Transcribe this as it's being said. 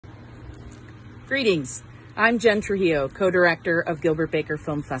Greetings, I'm Jen Trujillo, co-director of Gilbert Baker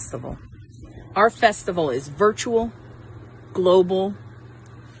Film Festival. Our festival is virtual, global,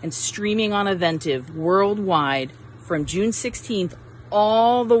 and streaming on Eventive worldwide from June 16th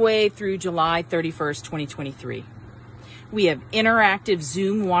all the way through July 31st, 2023. We have interactive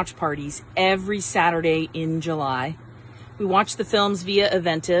Zoom watch parties every Saturday in July. We watch the films via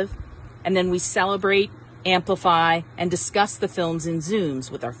Eventive, and then we celebrate, amplify, and discuss the films in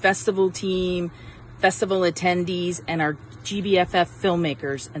Zooms with our festival team, festival attendees, and our GBFF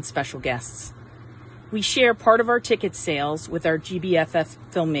filmmakers and special guests. We share part of our ticket sales with our GBFF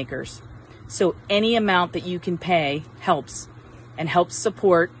filmmakers, so any amount that you can pay helps, and helps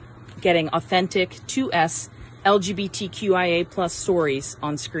support getting authentic 2S LGBTQIA+ stories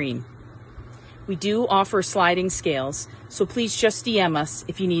on screen. We do offer sliding scales, so please just DM us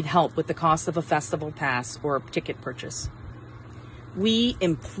if you need help with the cost of a festival pass or a ticket purchase. We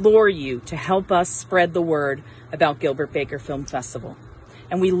implore you to help us spread the word about Gilbert Baker Film Festival,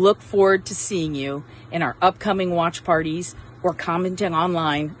 and we look forward to seeing you in our upcoming watch parties or commenting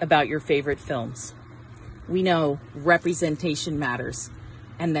online about your favorite films. We know representation matters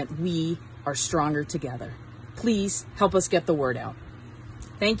and that we are stronger together. Please help us get the word out.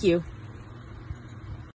 Thank you.